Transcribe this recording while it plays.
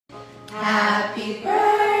Happy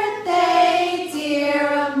birthday, dear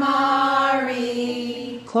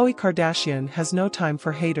Amari. Khloe Kardashian has no time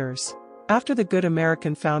for haters. After the Good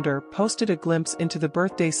American founder posted a glimpse into the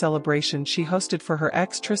birthday celebration she hosted for her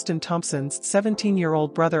ex Tristan Thompson's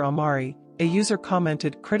 17-year-old brother Amari, a user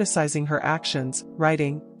commented criticizing her actions,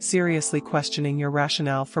 writing, "Seriously questioning your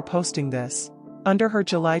rationale for posting this," under her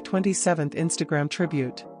July 27 Instagram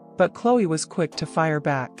tribute. But Khloe was quick to fire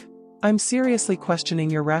back. "I'm seriously questioning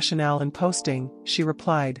your rationale in posting," she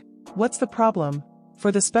replied. "What's the problem?"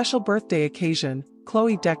 For the special birthday occasion,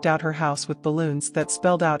 Khloe decked out her house with balloons that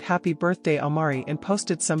spelled out "Happy Birthday Amari" and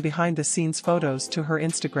posted some behind-the-scenes photos to her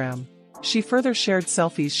Instagram. She further shared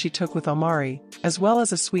selfies she took with Amari, as well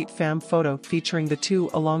as a sweet fam photo featuring the two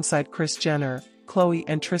alongside Kris Jenner, Khloe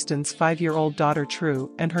and Tristan's 5-year-old daughter True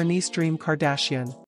and her niece Dream Kardashian.